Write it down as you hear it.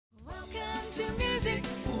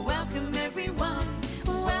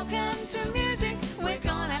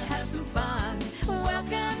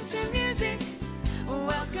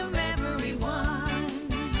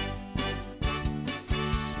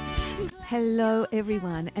Hello,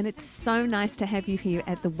 everyone, and it's so nice to have you here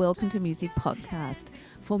at the Welcome to Music podcast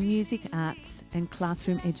for music, arts, and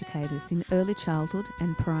classroom educators in early childhood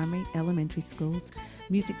and primary elementary schools,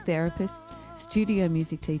 music therapists, studio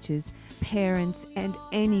music teachers, parents, and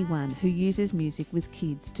anyone who uses music with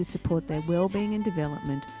kids to support their wellbeing and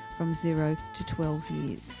development from 0 to 12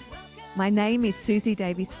 years. My name is Susie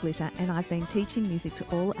Davies-Splitter, and I've been teaching music to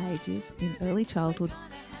all ages in early childhood,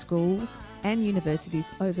 schools and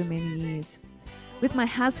universities over many years. With my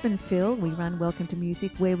husband Phil, we run Welcome to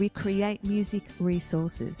Music, where we create music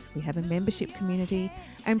resources. We have a membership community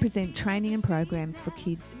and present training and programs for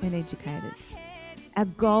kids and educators. Our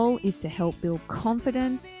goal is to help build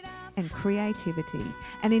confidence and creativity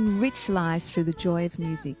and enrich lives through the joy of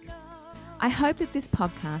music. I hope that this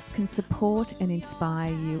podcast can support and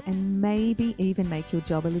inspire you and maybe even make your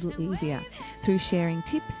job a little easier through sharing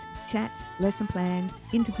tips, chats, lesson plans,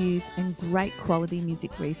 interviews, and great quality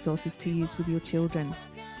music resources to use with your children.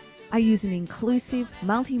 I use an inclusive,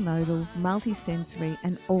 multimodal, multisensory,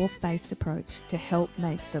 and auth-based approach to help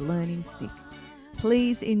make the learning stick.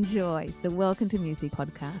 Please enjoy the Welcome to Music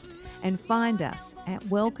podcast and find us at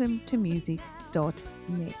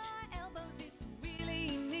welcometomusic.net.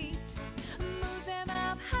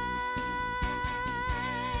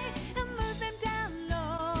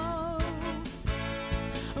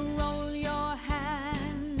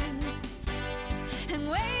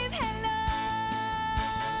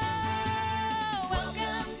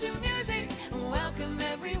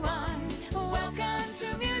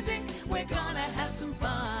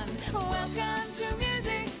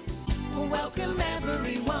 Welcome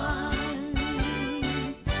everyone.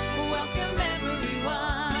 Welcome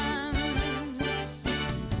everyone.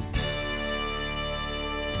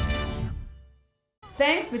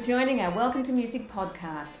 Thanks for joining our Welcome to Music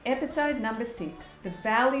podcast, episode number 6, The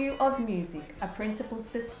Value of Music, A Principal's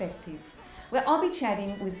Perspective, where I'll be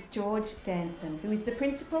chatting with George Danson, who is the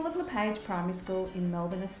principal of LePage Primary School in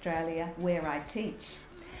Melbourne, Australia, where I teach.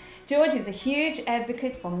 George is a huge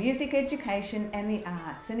advocate for music education and the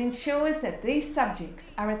arts and ensures that these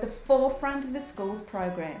subjects are at the forefront of the school's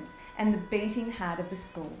programs and the beating heart of the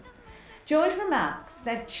school. George remarks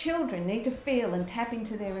that children need to feel and tap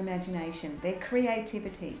into their imagination, their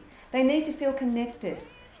creativity. They need to feel connected.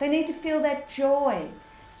 They need to feel that joy.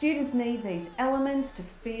 Students need these elements to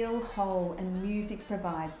feel whole, and music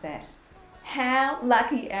provides that. How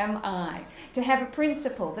lucky am I to have a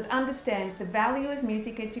principal that understands the value of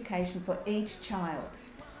music education for each child.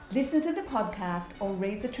 Listen to the podcast or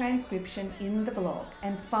read the transcription in the blog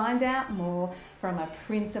and find out more from a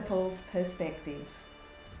principal's perspective.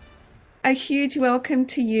 A huge welcome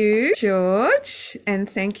to you, George, and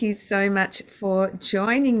thank you so much for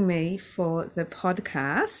joining me for the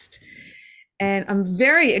podcast. And I'm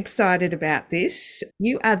very excited about this.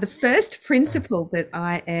 You are the first principal that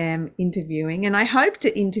I am interviewing, and I hope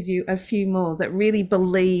to interview a few more that really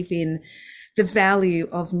believe in the value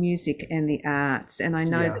of music and the arts. And I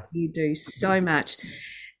know that you do so much.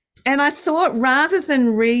 And I thought, rather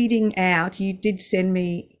than reading out, you did send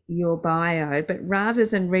me your bio, but rather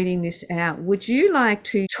than reading this out, would you like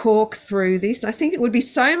to talk through this? I think it would be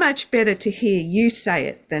so much better to hear you say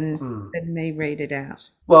it than me read it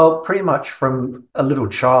out. Well, pretty much from a little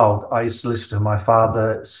child, I used to listen to my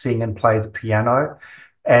father sing and play the piano,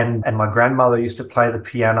 and my grandmother used to play the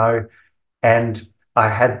piano, and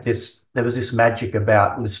there was this magic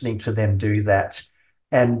about listening to them do that.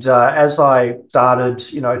 And as I started,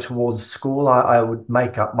 towards school, I would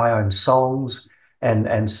make up my own songs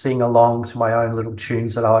and sing along to my own little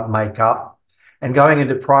tunes that I would make up. And going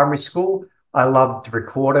into primary school, I loved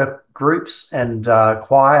recorder groups and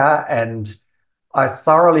choir, and I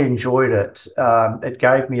thoroughly enjoyed it. It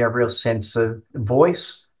gave me a real sense of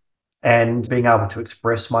voice and being able to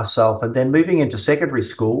express myself. And then moving into secondary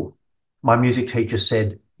school, my music teacher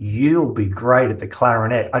said, "You'll be great at the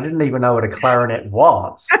clarinet." I didn't even know what a clarinet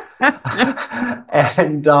was.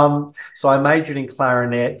 And so I majored in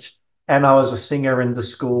clarinet, and I was a singer in the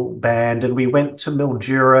school band, and we went to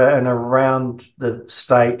Mildura and around the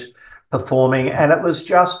state performing, and it was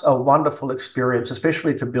just a wonderful experience,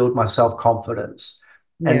 especially to build my self-confidence.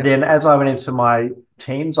 Yeah. And then as I went into my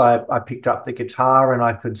teens, I picked up the guitar, and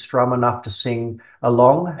I could strum enough to sing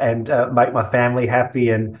along and make my family happy.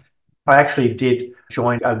 And I actually did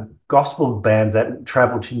join a gospel band that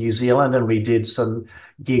traveled to New Zealand, and we did some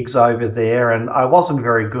gigs over there, and I wasn't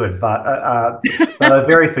very good, but they were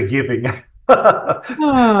very forgiving.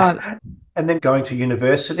 And then going to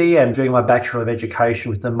university and doing my Bachelor of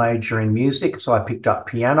Education with a major in music. So I picked up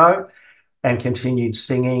piano and continued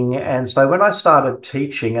singing. And so when I started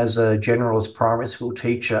teaching as a generalist primary school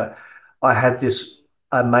teacher, I had this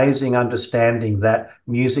amazing understanding that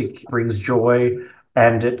music brings joy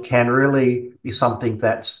and it can really be something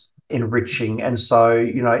that's enriching. And so,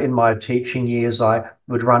 in my teaching years, I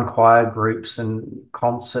would run choir groups and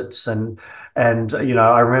concerts and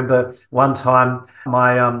I remember one time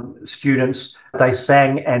my students they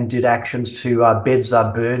sang and did actions to "Beds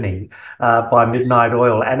Are Burning" by Midnight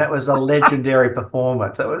Oil, and it was a legendary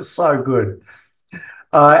performance. It was so good.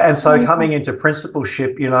 And so coming into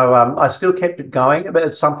principalship, I still kept it going, but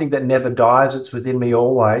it's something that never dies. It's within me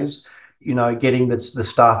always, getting the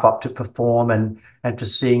staff up to perform and to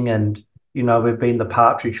sing. And, we've been the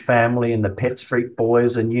Partridge Family and the Pet Street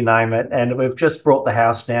Boys and you name it. And we've just brought the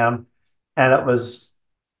house down. And it was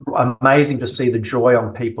amazing to see the joy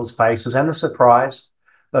on people's faces and the surprise,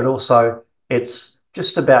 but also it's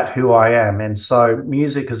just about who I am. And so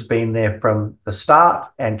music has been there from the start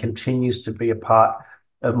and continues to be a part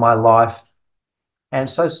of my life. And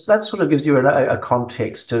so that sort of gives you a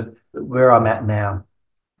context to where I'm at now.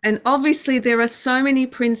 And obviously, there are so many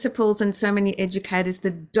principals and so many educators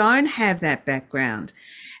that don't have that background.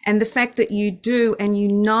 And the fact that you do and you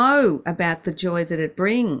know about the joy that it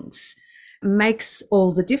brings makes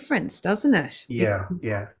all the difference, doesn't it? Yeah, Because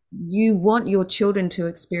yeah, you want your children to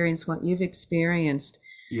experience what you've experienced.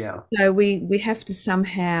 yeah, So we have to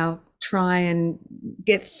somehow try and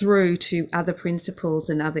get through to other principals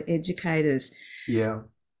and other educators. yeah.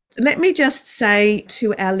 Let me just say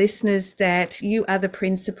to our listeners that you are the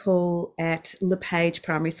principal at LePage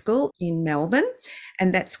Primary School in Melbourne,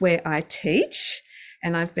 and that's where I teach.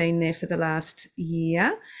 And I've been there for the last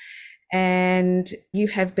year. And you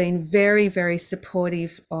have been very, very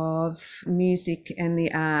supportive of music and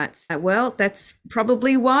the arts. Well, that's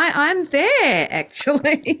probably why I'm there,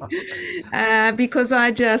 actually, because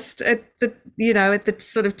I just at the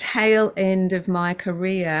sort of tail end of my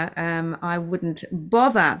career, I wouldn't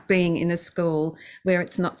bother being in a school where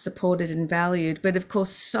it's not supported and valued. But of course,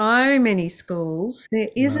 so many schools there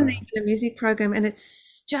isn't No. even a music program, and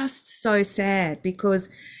it's just so sad because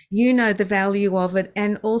you know the value of it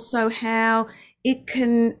and also how it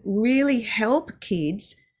can really help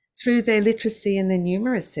kids through their literacy and their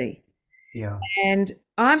numeracy. Yeah, And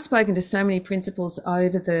I've spoken to so many principals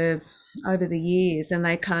over the years, and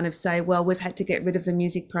they kind of say, well, we've had to get rid of the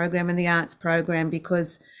music program and the arts program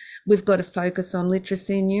because we've got to focus on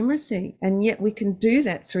literacy and numeracy. And yet we can do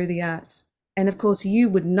that through the arts. And of course, you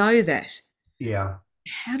would know that. yeah,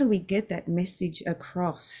 How do we get that message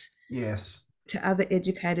across yes, to other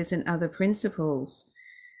educators and other principals?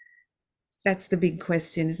 That's the big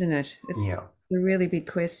question, isn't it? It's yeah. a really big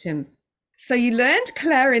question. So you learned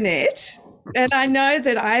clarinet, and I know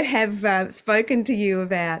that I have spoken to you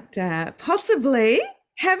about possibly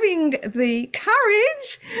having the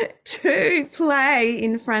courage to play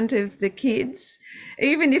in front of the kids,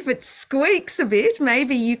 even if it squeaks a bit.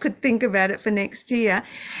 Maybe you could think about it for next year.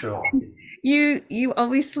 Sure. You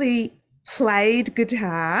obviously played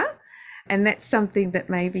guitar, and that's something that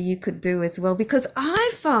maybe you could do as well, because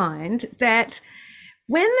I find that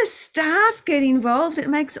when the staff get involved, it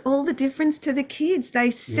makes all the difference to the kids.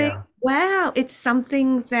 They see, Yeah, wow, it's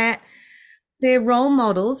something that they're role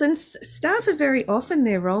models, and staff are very often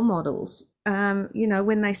their role models.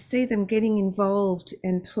 When they see them getting involved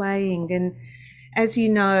and playing. And as you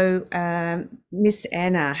know, Miss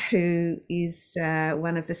Anna, who is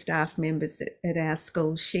one of the staff members at our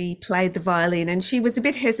school, she played the violin and she was a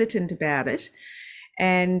bit hesitant about it.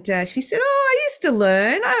 And she said, oh, I used to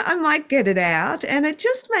learn. I might get it out. And it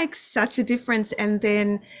just makes such a difference. And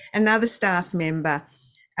then another staff member,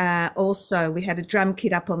 also, we had a drum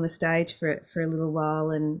kit up on the stage for a little while.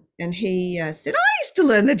 And he said, I used to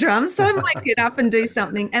learn the drums, so I might get up and do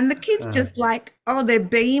something. And the kids just like, oh, they're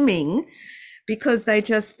beaming because they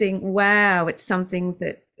just think, wow, it's something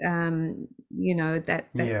that, that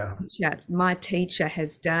yeah, my teacher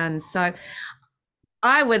has done. So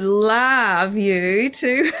I would love you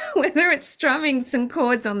to, whether it's strumming some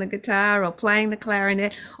chords on the guitar or playing the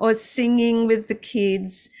clarinet or singing with the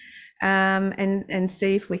kids, and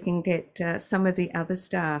see if we can get some of the other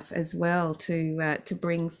staff as well to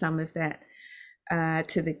bring some of that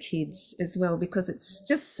to the kids as well, because it's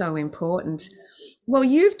just so important. Well,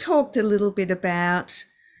 you've talked a little bit about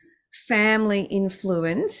family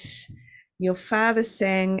influence. Your father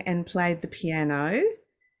sang and played the piano.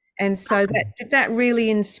 And so did that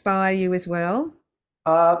really inspire you as well?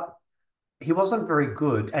 Uh, he wasn't very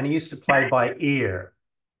good, and he used to play by ear.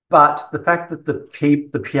 But the fact that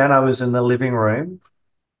the piano was in the living room,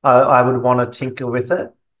 I would want to tinker with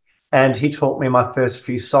it. And he taught me my first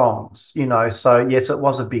few songs. So yes, it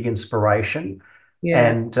was a big inspiration. Yeah.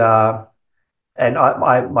 And and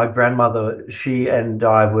my grandmother, she and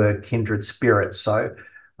I were kindred spirits. So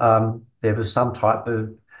there was some type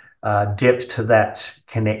of depth to that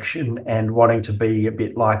connection and wanting to be a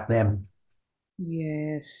bit like them.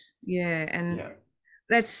 Yes. Yeah. And Yeah.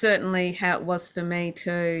 that's certainly how it was for me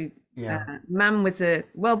too. Yeah. Mum was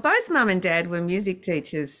well, both mum and dad were music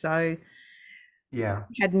teachers. So Yeah.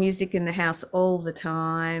 had music in the house all the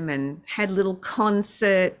time and had little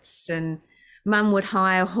concerts, and mum would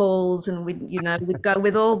hire halls, and we'd go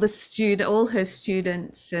with all her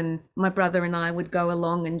students, and my brother and I would go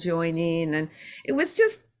along and join in, and it was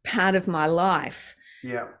just part of my life.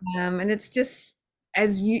 Yeah. And it's just,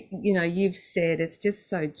 as you've said, it's just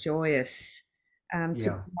so joyous to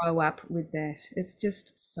Yeah. grow up with that. It's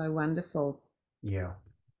just so wonderful. Yeah.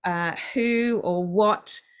 Who or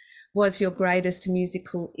what was your greatest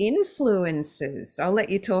musical influences? I'll let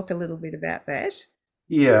you talk a little bit about that.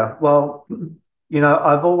 Yeah. Well,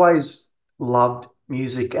 I've always loved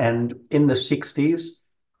music, and in the 60s,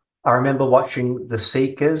 I remember watching the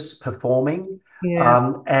Seekers performing,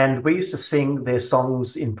 Yeah. and we used to sing their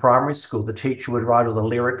songs in primary school. The teacher would write all the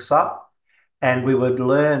lyrics up, and we would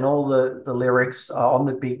learn all the lyrics on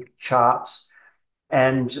the big charts.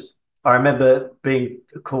 And I remember being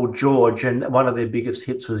called George, and one of their biggest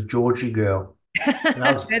hits was Georgie Girl. And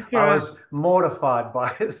That's I right. was mortified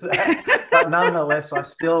by that, but nonetheless, I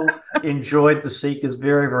still enjoyed the Seekers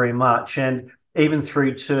very, very much. And even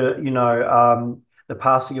through to the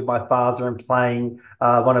passing of my father and playing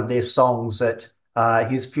one of their songs at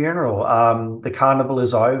his funeral, "The Carnival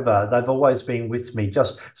Is Over." They've always been with me.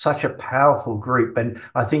 Just such a powerful group, and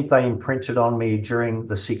I think they imprinted on me during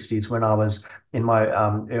the '60s when I was in my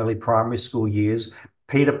early primary school years.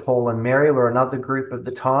 Peter, Paul, and Mary were another group at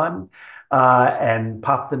the time, and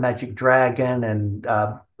Puff the Magic Dragon and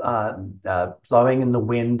Blowing in the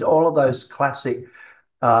Wind, all of those classic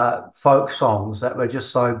folk songs that were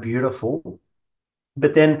just so beautiful.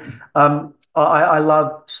 But then I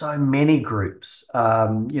love so many groups.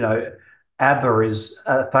 ABBA is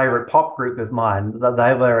a favorite pop group of mine.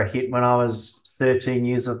 They were a hit when I was 13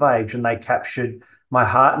 years of age, and they captured my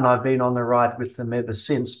heart, and I've been on the ride with them ever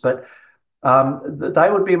since. But they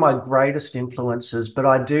would be my greatest influences. But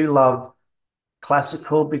I do love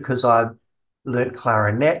classical because I've learnt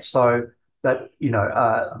clarinet. So that,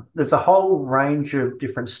 there's a whole range of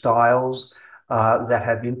different styles that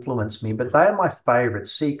have influenced me, but they are my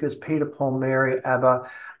favorites: Seekers, Peter, Paul, Mary, ABBA.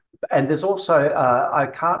 And there's also, I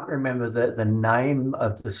can't remember the name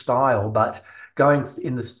of the style, but going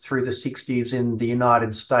through the 60s in the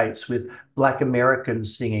United States with Black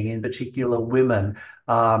Americans singing, in particular women,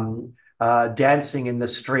 dancing in the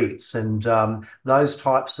streets, and those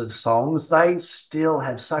types of songs, they still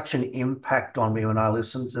have such an impact on me when I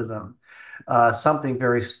listen to them. Something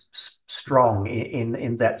very strong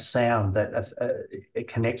in that sound that it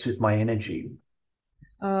connects with my energy.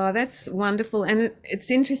 Oh, that's wonderful. And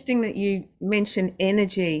it's interesting that you mention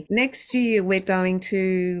energy. Next year, we're going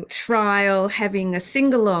to trial having a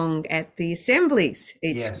sing along at the assemblies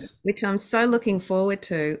each year, Yes. which I'm so looking forward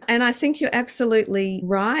to. And I think you're absolutely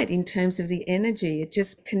right in terms of the energy. It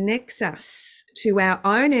just connects us to our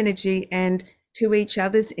own energy and to each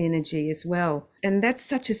other's energy as well. And that's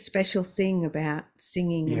such a special thing about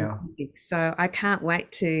singing and Yeah. music. So I can't wait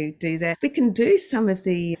to do that. We can do some of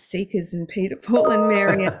the Seekers and Peter, Paul and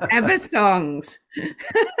Mary and ABBA songs.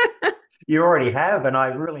 You already have, and I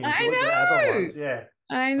really enjoyed the ABBA I ones. Yeah,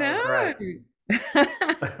 I they were great. know.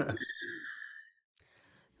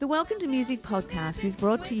 The Welcome to Music podcast is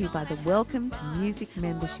brought to you by the Welcome to Music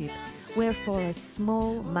membership, where for a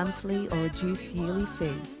small monthly or reduced yearly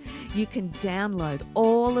fee, you can download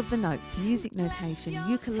all of the notes, music notation,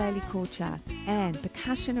 ukulele chord charts, and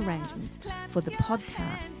percussion arrangements for the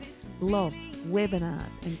podcasts, blogs,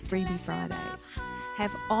 webinars, and Freebie Fridays.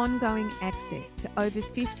 Have ongoing access to over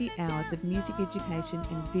 50 hours of music education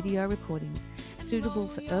and video recordings suitable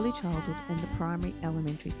for early childhood and the primary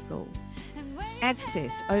elementary school.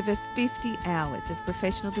 Access over 50 hours of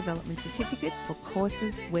professional development certificates for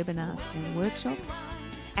courses, webinars and workshops.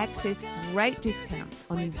 Access great discounts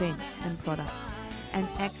on events and products. And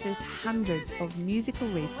access hundreds of musical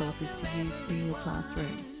resources to use in your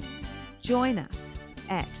classrooms. Join us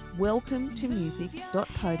at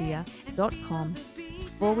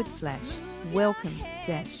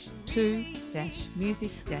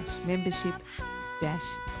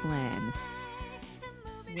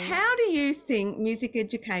How do you think music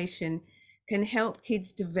education can help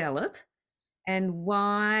kids develop, and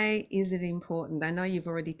why is it important? I know you've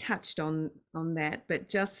already touched on that, but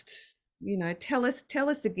just, tell us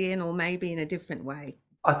again, or maybe in a different way.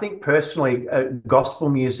 I think personally, gospel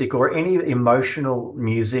music or any emotional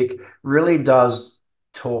music really does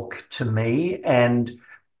talk to me, and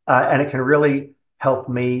it can really help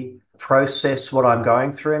me process what I'm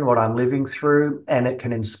going through and what I'm living through, and it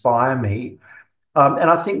can inspire me. And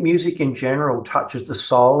I think music in general touches the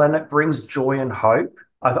soul and it brings joy and hope.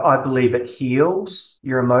 I believe it heals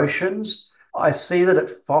your emotions. I see that it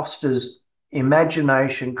fosters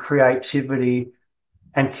imagination, creativity,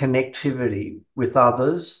 and connectivity with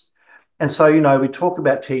others. And so, we talk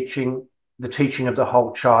about the teaching of the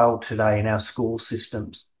whole child today in our school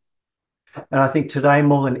systems. And I think today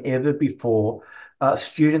more than ever before,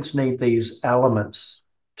 students need these elements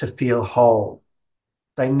to feel whole.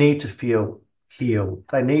 They need to feel healed.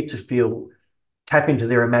 They need to feel tap into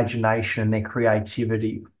their imagination and their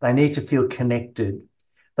creativity. They need to feel connected.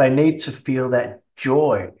 They need to feel that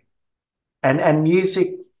joy. And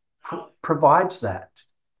music provides that.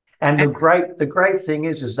 And the great thing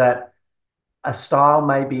is that a style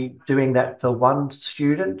may be doing that for one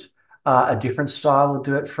student, a different style will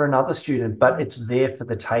do it for another student, but it's there for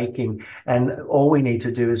the taking, and all we need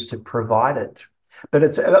to do is to provide it. But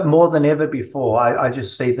it's more than ever before. I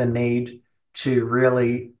just see the need to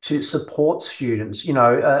really to support students,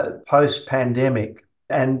 post pandemic,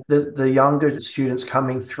 and the younger students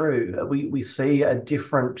coming through. We see a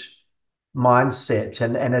different mindset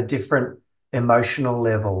and a different emotional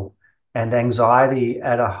level and anxiety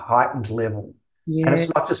at a heightened level. And Yeah.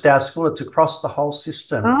 it's not just our school, it's across the whole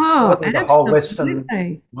system, Oh, probably the whole Western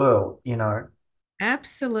absolutely. world.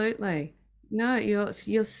 Absolutely. No, you're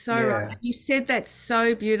so right. Yeah. You said that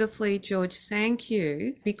so beautifully, George. Thank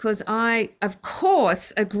you. Because I, of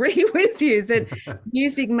course, agree with you that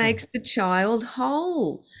music makes the child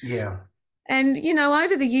whole. Yeah. And,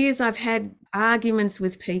 over the years, I've had arguments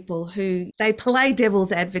with people who they play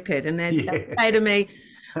devil's advocate and they say Yes. to me,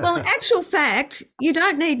 well, in actual fact, you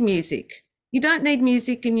don't need music. You don't need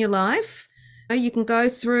music in your life. You can go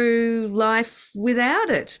through life without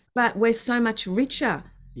it, but we're so much richer,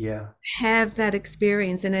 Yeah. have that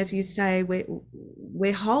experience. And as you say,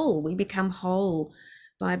 we're whole. We become whole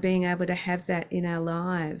by being able to have that in our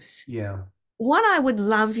lives. Yeah. What I would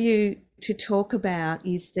love you to talk about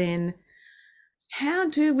is then how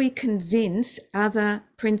do we convince other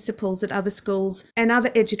principals at other schools and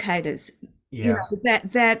other educators, Yeah.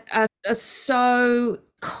 that are so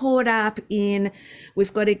caught up in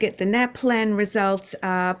we've got to get the NAPLAN results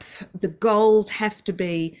up, the goals have to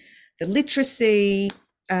be the literacy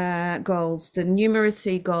goals, the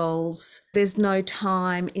numeracy goals. There's no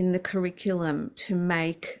time in the curriculum to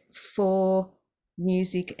make for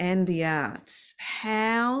music and the arts.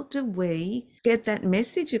 How do we get that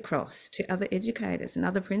message across to other educators and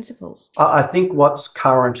other principals? I think what's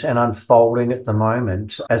current and unfolding at the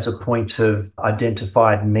moment as a point of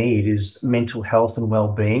identified need is mental health and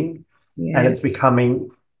well-being. And Yeah. it's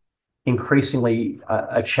becoming increasingly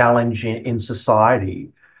a challenge in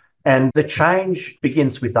society. And the change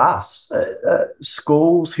begins with us.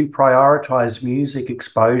 Schools who prioritize music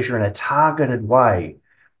exposure in a targeted way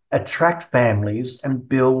attract families and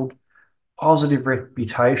build positive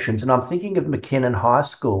reputations. And I'm thinking of McKinnon High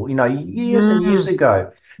School, years and years Mm,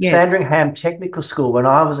 ago, yes, Sandringham Technical School when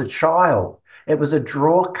I was a child. It was a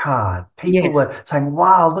draw card. People yes. were saying,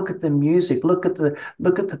 "Wow, look at the music, look at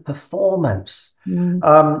the performance." Mm,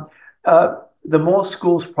 Um, the more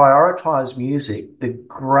schools prioritize music, the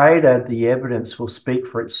greater the evidence will speak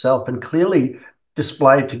for itself and clearly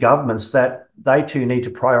displayed to governments that they too need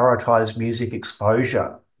to prioritize music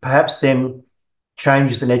exposure. Perhaps then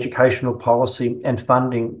changes in educational policy and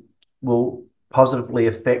funding will positively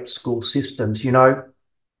affect school systems.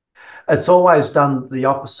 It's always done the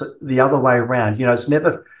opposite, the other way around. It's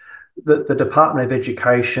never the Department of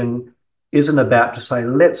Education isn't about to say,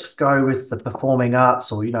 let's go with the performing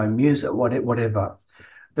arts or, music, whatever.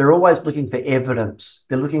 They're always looking for evidence.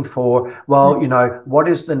 They're looking for, well, what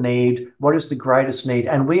is the need? What is the greatest need?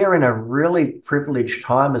 And we are in a really privileged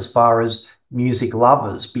time as far as music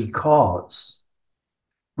lovers because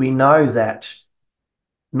we know that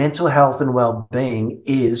mental health and well-being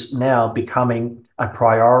is now becoming a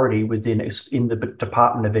priority in the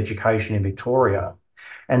Department of Education in Victoria.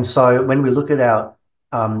 And so when we look at our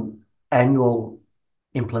annual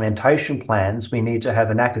implementation plans, we need to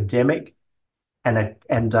have an academic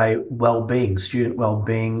and a well-being, student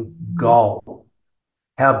well-being goal.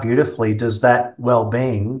 How beautifully does that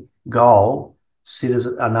well-being goal sit as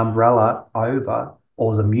an umbrella over,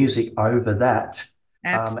 or the music over that?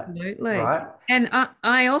 absolutely. Right? And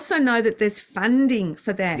I also know that there's funding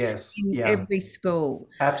for that Yes. in Yeah. every school.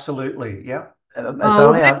 Absolutely. Yeah. It's Oh,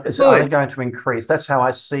 only that's it's only good. going to increase. That's how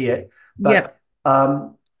I see it. Yep. But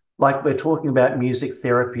um, like we're talking about music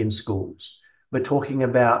therapy in schools. We're talking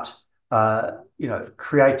about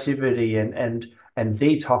creativity and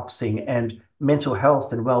detoxing and mental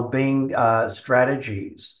health and well-being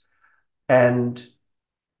strategies. And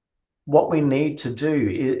what we need to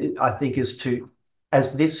do, I think, is to,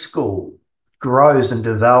 as this school grows and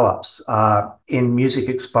develops in music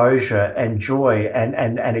exposure and joy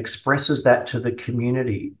and expresses that to the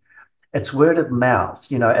community, it's word of mouth.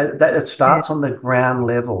 It Yeah. starts on the ground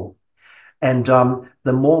level. And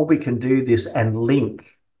the more we can do this and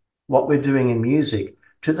link what we're doing in music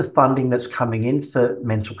to the funding that's coming in for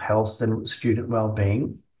mental health and student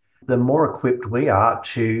well-being, the more equipped we are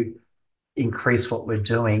to increase what we're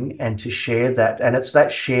doing and to share that. And it's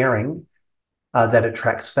that sharing that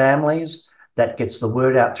attracts families, that gets the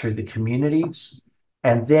word out through the communities.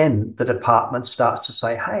 And then the department starts to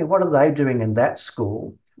say, hey, what are they doing in that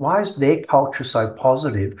school? Why is their culture so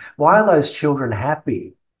positive? Why are those children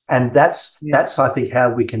happy? And that's Yeah. that's I think how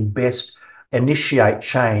we can best initiate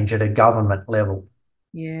change at a government level.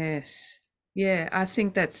 Yes. Yeah, I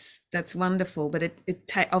think that's wonderful, but it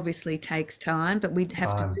obviously takes time, but we'd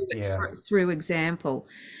have to do it Yeah. through example.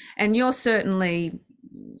 And you're certainly,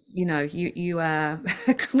 you are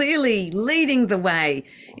clearly leading the way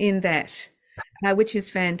in that, which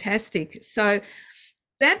is fantastic. So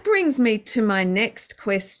that brings me to my next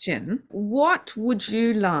question. What would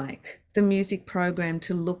you like the music program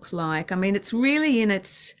to look like? I mean, it's really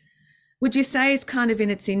would you say it's kind of in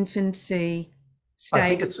its infancy I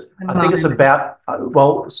stage think it's at the I think it's moment?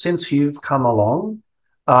 about since you've come along,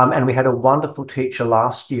 and we had a wonderful teacher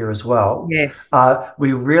last year as well. Yes.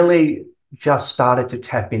 We really just started to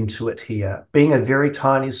tap into it here, being a very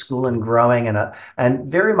tiny school and growing and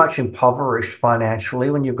very much impoverished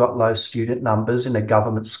financially when you've got low student numbers in a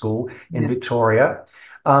government school in Yeah. Victoria.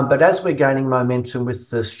 But as we're gaining momentum with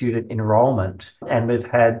the student enrolment, and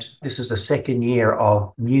this is the second year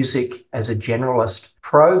of music as a generalist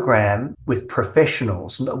program with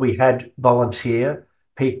professionals. We had volunteer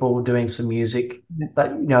people doing some music, Yeah. but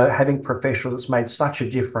having professionals, it's made such a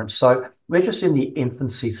difference. So we're just in the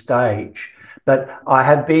infancy stage. But I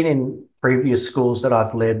have been in previous schools that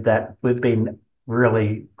I've led that we've been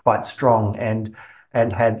really quite strong and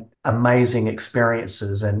had amazing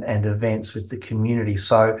experiences and events with the community.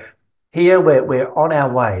 So here we're on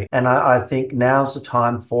our way, and I think now's the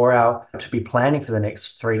time to be planning for the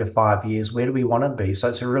next 3 to 5 years. Where do we want to be? So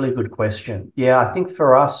it's a really good question. Yeah, I think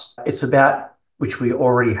for us it's about, which we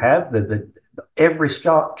already have, that every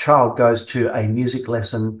child goes to a music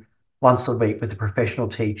lesson once a week with a professional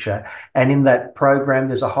teacher, and in that program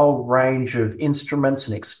there's a whole range of instruments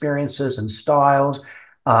and experiences and styles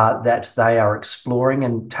that they are exploring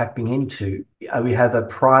and tapping into. We have a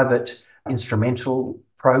private instrumental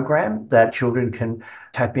program that children can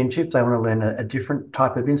tap into if they want to learn a different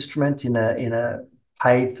type of instrument in a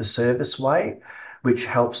paid for service way, which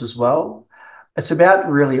helps as well. It's about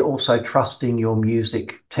really also trusting your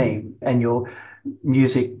music team and your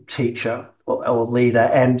music teacher or leader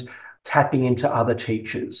and tapping into other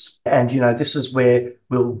teachers. And, this is where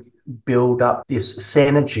we'll build up this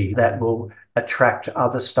synergy that will attract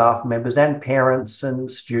other staff members and parents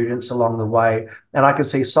and students along the way. And I can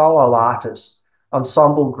see solo artists,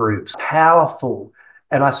 ensemble groups, powerful,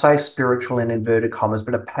 and I say spiritual in inverted commas,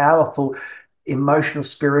 but a powerful emotional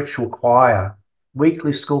spiritual choir,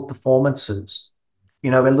 weekly school performances.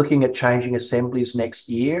 We're looking at changing assemblies next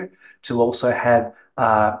year to also have,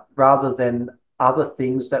 rather than other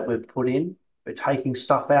things that we've put in, we're taking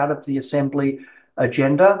stuff out of the assembly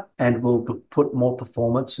agenda and we'll put more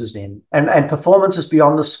performances in and performances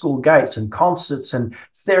beyond the school gates and concerts and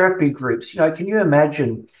therapy groups. Can you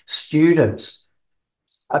imagine students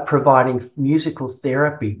providing musical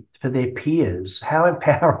therapy for their peers? How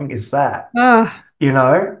empowering is that? Oh, You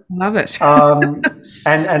know? love it.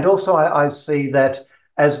 And also I see that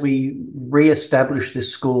as we re-establish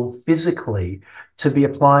this school physically, to be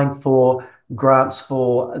applying for grants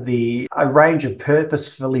for a range of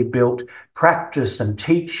purposefully built practice and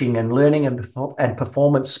teaching and learning and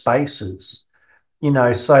performance spaces,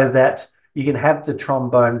 so that you can have the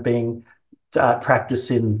trombone being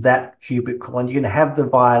practice in that cubicle, and you can have the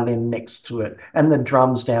violin next to it, and the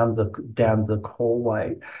drums down the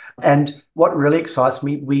hallway. And what really excites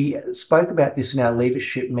me, we spoke about this in our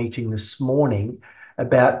leadership meeting this morning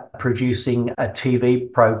about producing a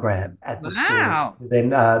TV program at the school, Wow. then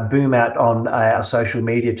boom out on our social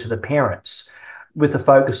media to the parents with a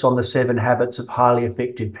focus on the 7 habits of highly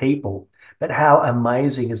effective people. But how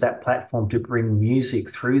amazing is that platform to bring music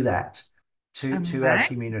through that to our Amazing.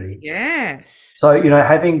 community? Yes. So,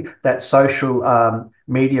 having that social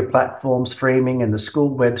media platform streaming and the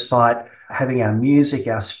school website, having our music,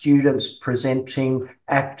 our students presenting,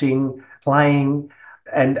 acting, playing,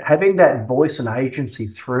 and having that voice and agency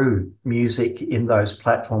through music in those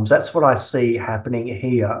platforms. That's what I see happening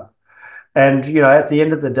here. And, at the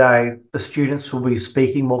end of the day, the students will be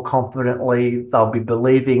speaking more confidently. They'll be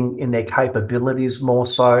believing in their capabilities more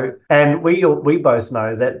so. And we both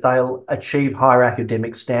know that they'll achieve higher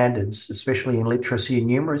academic standards, especially in literacy and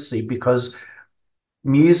numeracy, because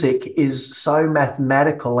music is so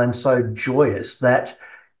mathematical and so joyous that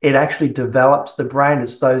it actually develops the brain.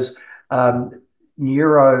 It's those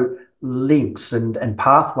neuro links and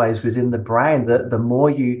pathways within the brain that the more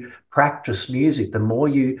you practice music, the more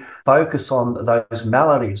you focus on those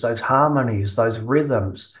melodies, those harmonies, those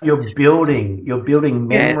rhythms, you're building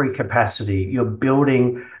memory capacity, you're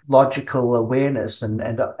building logical awareness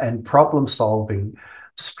and problem solving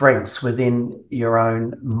strengths within your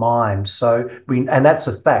own mind. And that's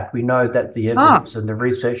a fact. We know that the evidence and the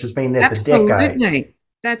research has been there for decades.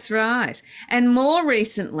 That's right. And more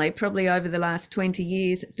recently, probably over the last 20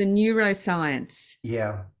 years, the neuroscience.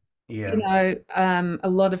 Yeah. Yeah. A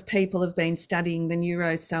lot of people have been studying the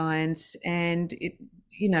neuroscience, and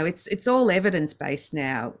it's all evidence-based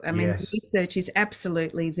now. I mean, the research is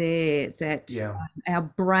absolutely there that our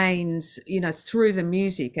brains, through the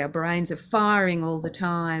music, our brains are firing all the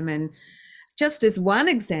time. And just as one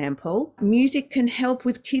example, music can help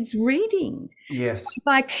with kids reading. Yes. So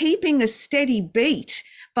by keeping a steady beat,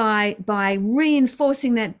 by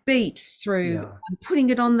reinforcing that beat through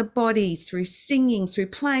putting it on the body, through singing, through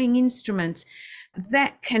playing instruments,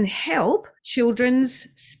 that can help children's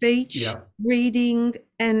speech, reading,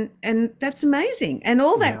 and that's amazing. And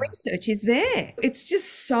all that research is there. It's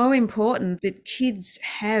just so important that kids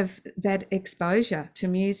have that exposure to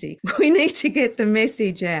music. We need to get the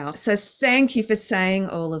message out. So thank you for saying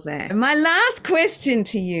all of that. My last question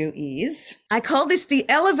to you is, I call this the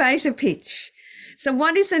elevator pitch. So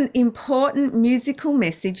what is an important musical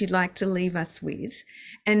message you'd like to leave us with?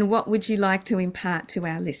 And what would you like to impart to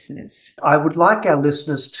our listeners? I would like our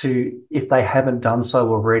listeners to, if they haven't done so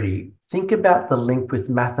already, think about the link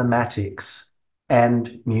with mathematics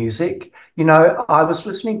and music. I was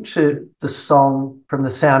listening to the song from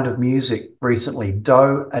The Sound of Music recently,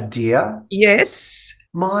 Do a Deer. Yes.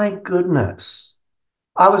 My goodness.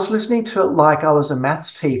 I was listening to it like I was a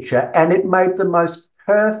maths teacher, and it made the most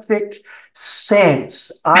perfect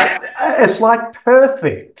sense. It's like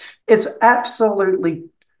perfect. It's absolutely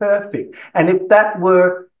perfect. And if that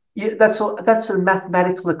were, that's a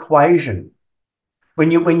mathematical equation.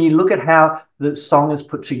 When you look at how the song is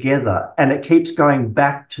put together and it keeps going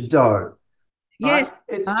back to do. Yes.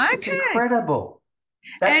 Right? It's incredible.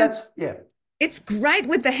 It's great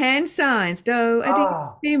with the hand signs. Do,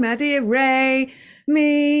 a, di, ma, di, re,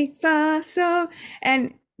 mi, fa, so,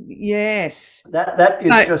 and yes. That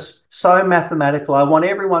is just so mathematical. I want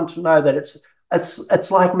everyone to know that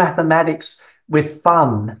it's like mathematics with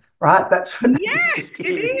fun, right? That's what it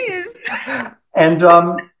is. And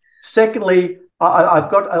secondly, I've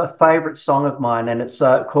got a favorite song of mine, and it's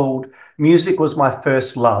called Music Was My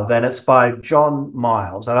First Love, and it's by John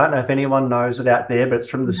Miles. I don't know if anyone knows it out there, but it's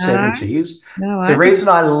from the 70s. The reason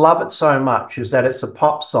I love it so much is that it's a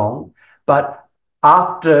pop song, but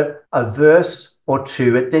after a verse or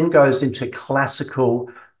two, it then goes into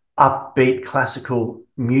upbeat classical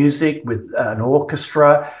music with an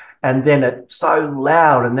orchestra, and then it's so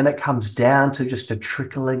loud, and then it comes down to just a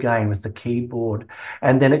trickle again with the keyboard,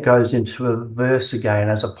 and then it goes into a verse again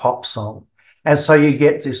as a pop song. And so you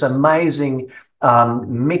get this amazing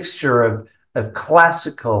mixture of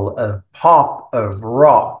classical, of pop, of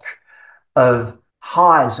rock, of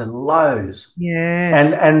highs and lows.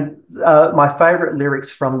 Yes. And my favorite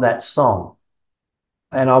lyrics from that song,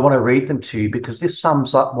 and I want to read them to you because this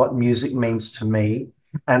sums up what music means to me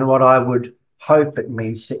and what I would hope it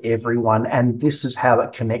means to everyone. And this is how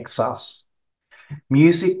it connects us.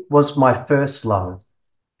 Music was my first love,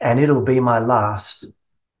 and it'll be my last.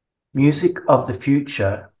 Music of the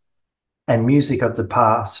future and music of the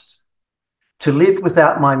past. To live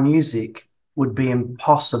without my music would be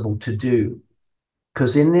impossible to do,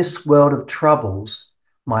 because in this world of troubles,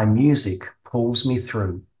 my music pulls me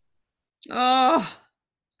through. Oh,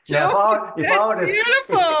 now, if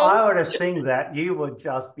I were to sing that, you would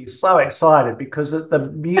just be so excited because the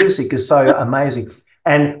music is so amazing.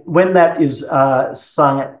 And when that is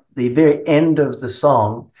sung at the very end of the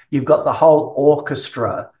song, you've got the whole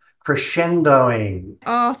orchestra crescendoing.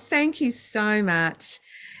 Oh, thank you so much.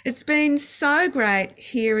 It's been so great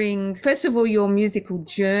hearing, first of all, your musical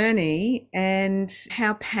journey and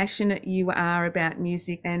how passionate you are about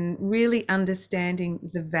music and really understanding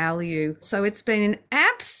the value. So it's been an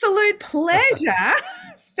absolute pleasure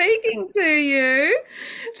speaking to you.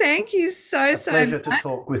 Thank you so Pleasure to much.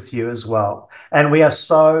 talk with you as well. And we are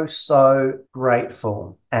so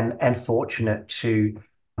grateful and fortunate to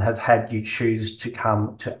have had you choose to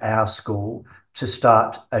come to our school to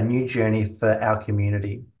start a new journey for our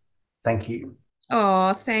community. Thank you.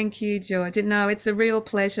 Oh, thank you, George. No, it's a real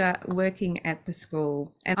pleasure working at the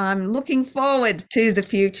school, and I'm looking forward to the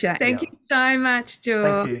future. Thank Yeah. you so much, Thank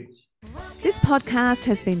George. you. This podcast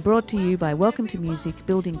has been brought to you by Welcome to Music,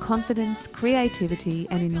 building confidence, creativity,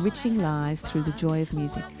 and enriching lives through the joy of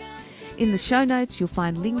music. In the show notes, you'll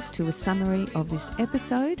find links to a summary of this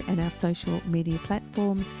episode and our social media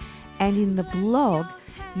platforms. And in the blog,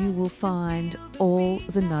 you will find all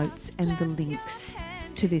the notes and the links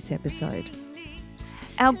to this episode.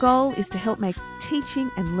 Our goal is to help make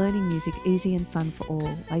teaching and learning music easy and fun for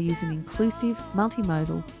all by using an inclusive,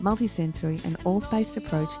 multimodal, multisensory and auth-based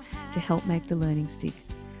approach to help make the learning stick.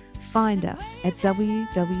 Find us at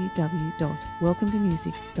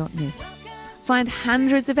www.welcometomusic.net. Find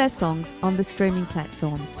hundreds of our songs on the streaming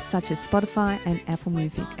platforms such as Spotify and Apple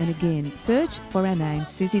Music. And again, search for our names,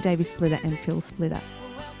 Susie Davis Splitter and Phil Splitter,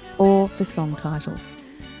 or the song title.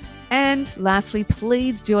 And lastly,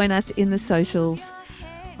 please join us in the socials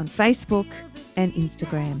on Facebook and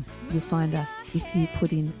Instagram. You'll find us if you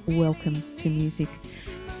put in Welcome to Music.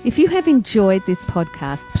 If you have enjoyed this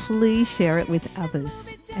podcast, please share it with others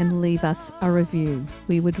and leave us a review.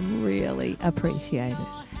 We would really appreciate it.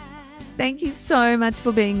 Thank you so much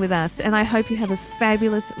for being with us, and I hope you have a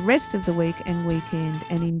fabulous rest of the week and weekend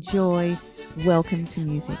and enjoy Welcome to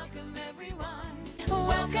Music.